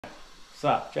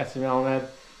What's up, Jesse Melamed?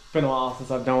 Been a while since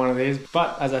I've done one of these,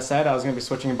 but as I said, I was going to be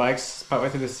switching bikes partway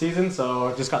through this season, so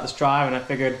I just got this drive and I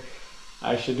figured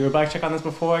I should do a bike check on this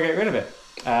before I get rid of it.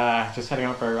 Just heading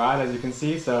out for a ride, as you can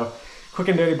see, so quick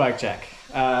and dirty bike check.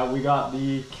 We got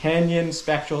the Canyon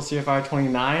Spectral CFR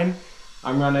 29.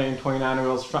 I'm running 29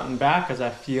 wheels front and back because I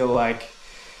feel like,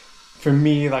 for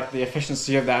me, like the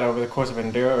efficiency of that over the course of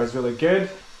enduro is really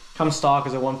good. Comes stock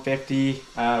as a 150.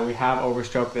 We have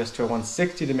overstroked this to a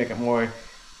 160 to make it more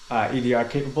EDR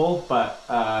capable, but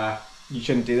you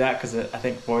shouldn't do that because I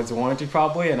think voids the warranty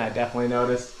probably, and I definitely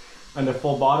noticed under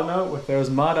full bottom out with those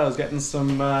mud, I was getting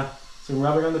some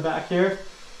rubbing on the back here.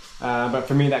 But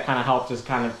for me, that kind of helped, just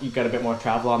kind of eke out a bit more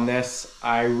travel on this.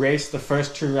 I raced the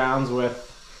first 2 rounds with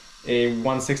a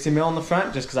 160 mil in the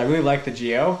front just because I really like the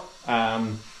Geo.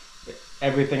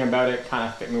 Everything about it kind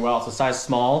of fit me well. It's a size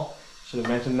small. Should have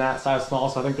mentioned that, size small,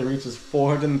 so I think the reach is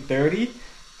 430,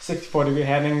 64 degree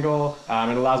head angle.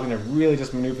 It allows me to really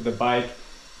just maneuver the bike,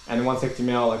 and the 160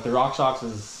 mil, like the RockShox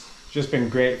has just been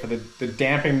great for the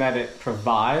damping that it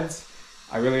provides.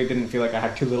 I really didn't feel like I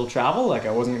had too little travel, like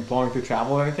I wasn't blowing through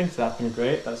travel or anything, so that's been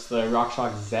great. That's the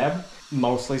RockShox Zeb,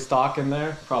 mostly stock in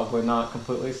there, probably not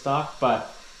completely stock,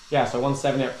 but yeah, so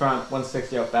 170 up front,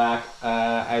 160 out back.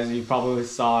 As you probably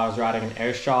saw, I was riding an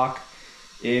Airshock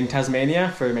in Tasmania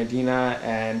for Medina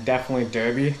and definitely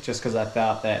Derby, just because I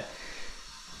felt that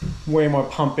way more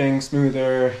pumping,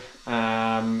 smoother,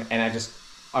 and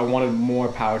I wanted more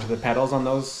power to the pedals on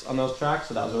those tracks,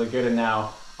 so that was really good. And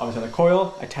now, obviously on the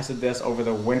coil, I tested this over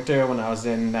the winter when I was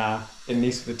in Nice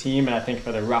with the team, and I think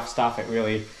for the rough stuff, it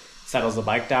really settles the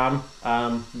bike down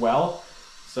well.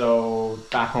 So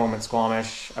back home at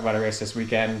Squamish, I've got a race this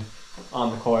weekend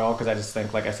on the coil because I just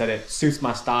think, like I said, it suits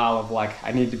my style of like,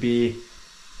 I need to be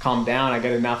calm down. I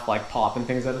get enough like pop and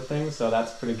things out of things, so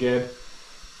that's pretty good.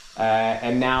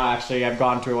 And now actually I've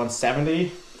gone to a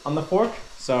 170 on the fork.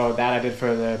 So that I did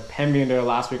for the Pemby Enduro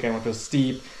last weekend, which was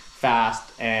steep,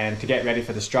 fast, and to get ready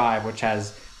for this drive, which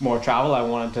has more travel, I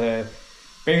wanted to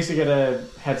basically get a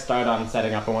head start on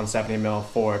setting up a 170 mil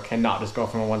fork and not just go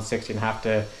from a 160 and have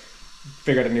to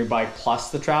figure out a new bike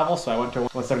plus the travel. So I went to a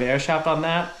 170 air shaft on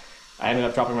that. I ended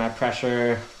up dropping my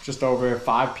pressure just over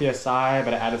 5 psi,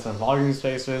 but I added some volume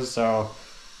spacers. So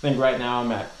I think right now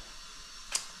I'm at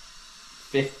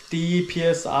 50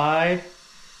 psi,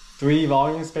 3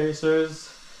 volume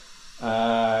spacers,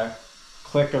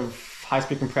 click of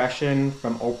high-speed compression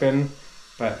from open,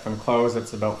 but from closed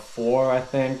it's about 4, I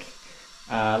think.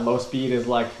 Low speed is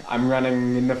like, I'm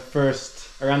running in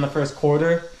around the first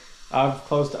quarter of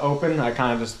closed to open. I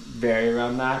kind of just vary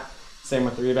around that. Same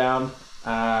with the rebound.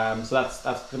 So that's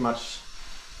pretty much,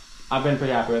 I've been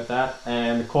pretty happy with that.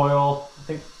 And the coil, I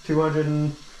think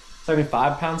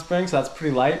 275 pound spring, so that's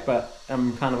pretty light, but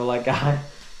I'm kind of a light guy.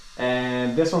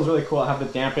 And this one's really cool. I have the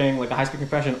damping, like the high speed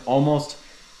compression almost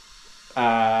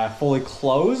fully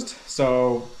closed,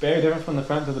 so very different from the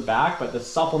front to the back, but the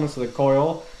suppleness of the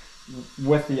coil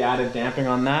with the added damping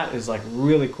on that is like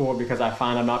really cool because I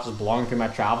find I'm not just blowing through my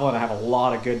travel, and I have a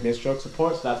lot of good mid-stroke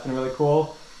support, so that's been really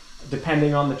cool.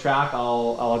 Depending on the track,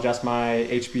 I'll adjust my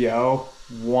HBO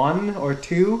 1 or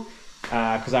 2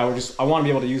 because I want to be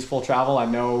able to use full travel. I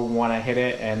know when I hit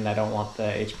it, and I don't want the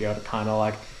HBO to kind of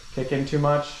like kick in too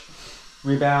much.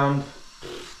 Rebound,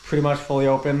 pretty much fully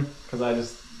open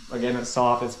because again, it's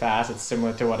soft, it's fast, it's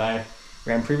similar to what I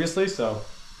ran previously, so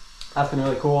that's been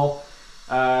really cool.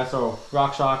 So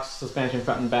RockShox suspension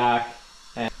front and back,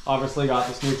 and obviously got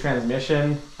this new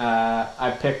transmission.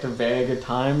 I picked a very good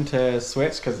time to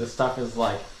switch because this stuff is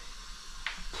like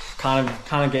kind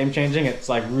of game changing. It's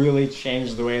like really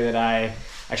changed the way that I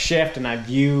shift, and I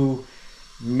view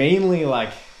mainly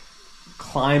like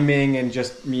climbing and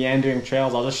just meandering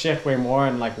trails. I'll just shift way more,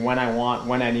 and like when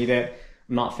I need it.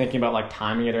 I'm not thinking about like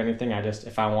timing it or anything.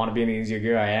 If I want to be in an easier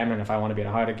gear, I am, and if I want to be in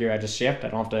a harder gear, I just shift. I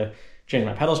don't have to change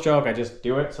my pedal stroke, I just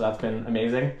do it, so that's been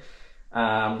amazing.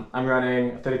 I'm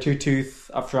running a 32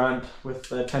 tooth up front with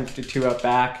the 1052 out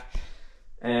back,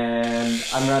 and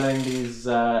I'm running these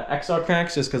XR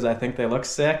cranks just because I think they look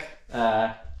sick,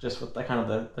 just with the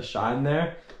kind of the shine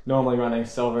there. Normally running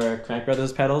silver Crank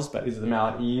Brothers pedals, but these are the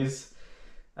Melamed E's.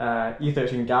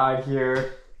 E13 guide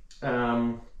here.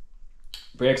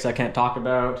 Brakes I can't talk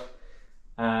about.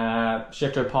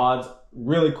 Shifter pods,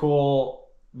 really cool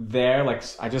there. Like,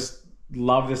 I just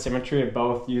love the symmetry of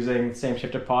both using the same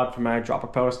shifter pod for my dropper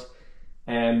post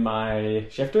and my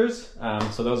shifters.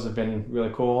 So those have been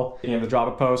really cool. Speaking of the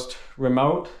dropper post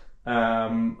remote,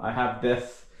 I have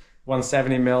this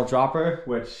 170 mil dropper,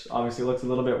 which obviously looks a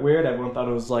little bit weird. Everyone thought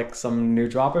it was like some new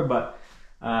dropper, but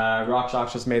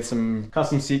RockShox just made some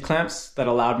custom seat clamps that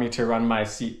allowed me to run my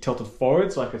seat tilted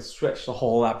forward so I could switch the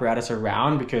whole apparatus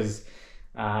around because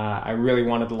I really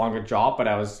wanted the longer drop, but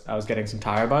I was getting some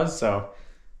tire buzz. So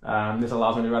this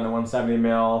allows me to run the 170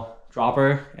 mil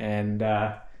dropper, and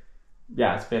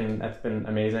yeah, it's been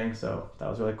amazing. So that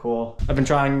was really cool. I've been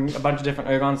trying a bunch of different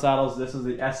ergon saddles. This is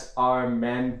the SR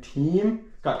Men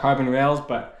Team. Got carbon rails,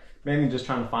 but mainly just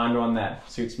trying to find one that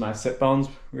suits my sit bones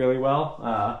really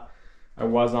well. I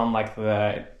was on like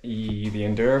the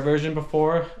Enduro version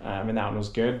before, and that one was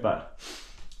good, but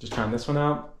just trying this one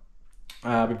out.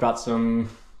 We've got some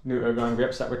new ergon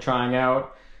grips that we're trying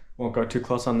out. Won't go too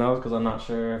close on those because I'm not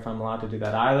sure if I'm allowed to do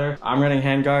that either. I'm running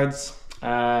handguards.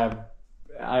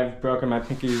 I've broken my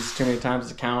pinkies too many times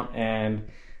to count, and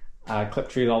I clip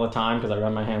trees all the time because I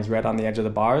run my hands red on the edge of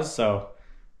the bars. So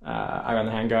I run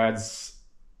the handguards,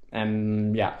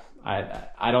 and yeah,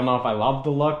 I don't know if I love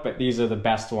the look, but these are the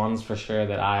best ones for sure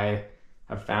that I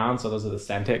have found. So those are the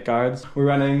Centit guards. We're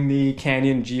running the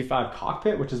Canyon G5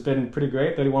 cockpit, which has been pretty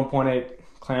great. 31.8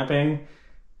 clamping,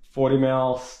 40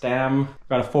 mil stem.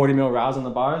 Got a 40 mil rouse on the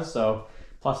bars, so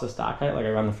plus the stock height, like I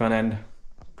run the front end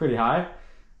pretty high.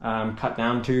 Cut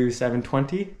down to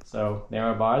 720, so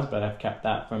narrow bars, but I've kept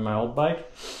that from my old bike.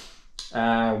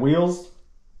 Wheels,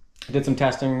 I did some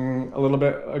testing a little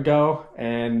bit ago,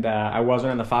 and I was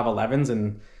running the 511s,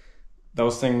 and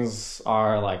those things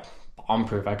are like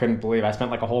bomb-proof. I couldn't believe I spent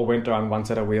like a whole winter on one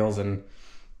set of wheels, and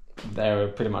they were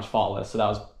pretty much faultless. So that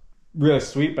was really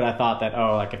sweet, but I thought that,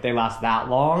 oh, like if they last that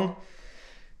long,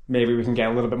 maybe we can get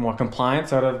a little bit more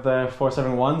compliance out of the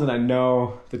 471s. And I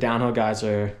know the downhill guys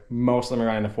most of them are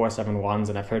running the 471s,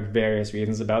 and I've heard various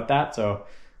reasons about that. So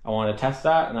I wanted to test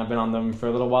that, and I've been on them for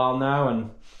a little while now, and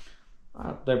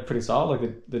they're pretty solid.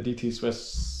 Like the DT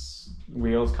Swiss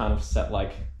wheels kind of set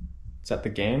the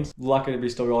games. Lucky to be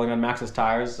still rolling on Maxxis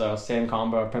tires, so same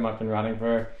combo I've pretty much been running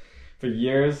for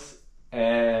years.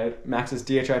 Maxxis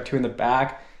DHR2 in the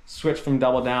back, switch from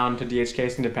double down to DH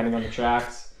casing depending on the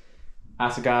tracks.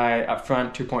 Assegai up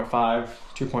front, 2.5.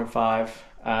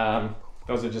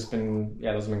 Those have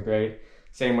been great.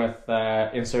 Same with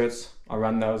inserts. I'll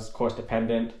run those course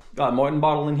dependent. Got a Morton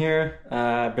bottle in here.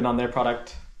 Been on their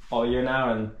product all year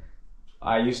now, and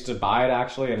I used to buy it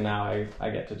actually, and now I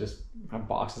get to just have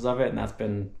boxes of it, and that's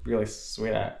been really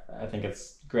sweet. I think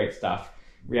it's great stuff.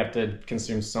 We have to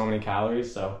consume so many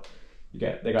calories, so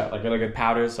they got like really good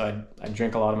powders, so I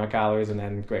drink a lot of my calories, and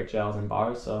then great gels and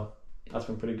bars, so that's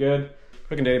been pretty good.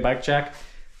 Quick and dirty bike check.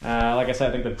 Like I said,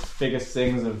 I think the biggest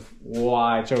things of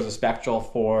why I chose a Spectral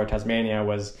for Tasmania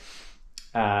was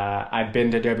I'd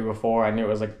been to Derby before. I knew it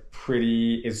was like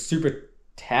it's super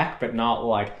tech, but not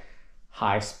like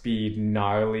high speed,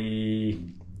 gnarly,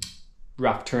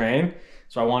 rough terrain.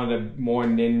 So I wanted a more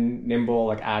nimble,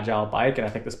 like agile bike, and I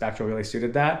think the Spectral really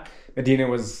suited that. Medina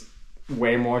was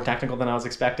way more technical than I was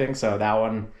expecting, so that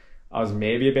one I was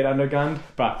maybe a bit undergunned,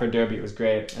 but for Derby it was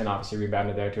great, and obviously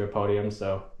rebounded there to a podium,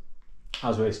 so I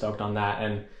was really stoked on that.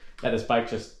 And yeah, this bike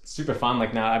just super fun.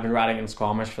 Like now I've been riding in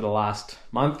Squamish for the last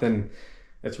month, and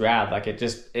it's rad. Like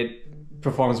it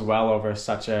performs well over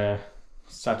such a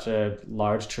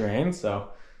large terrain, so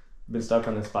I've been stoked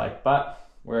on this bike. But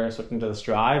we're switching to the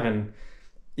Strive, and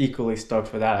equally stoked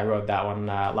for that. I rode that one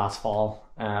last fall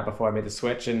before I made the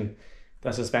switch, and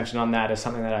the suspension on that is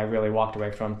something that I really walked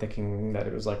away from thinking that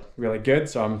it was like really good.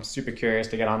 So I'm super curious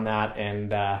to get on that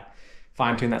and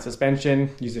fine tune that suspension,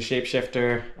 use the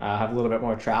shapeshifter, have a little bit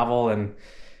more travel, and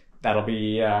that'll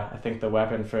be I think the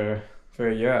weapon for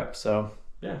Europe. So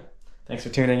yeah, thanks for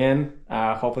tuning in.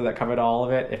 Hopefully that covered all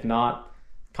of it. If not,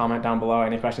 comment down below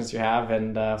any questions you have,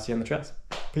 and see you on the trails.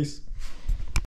 Peace.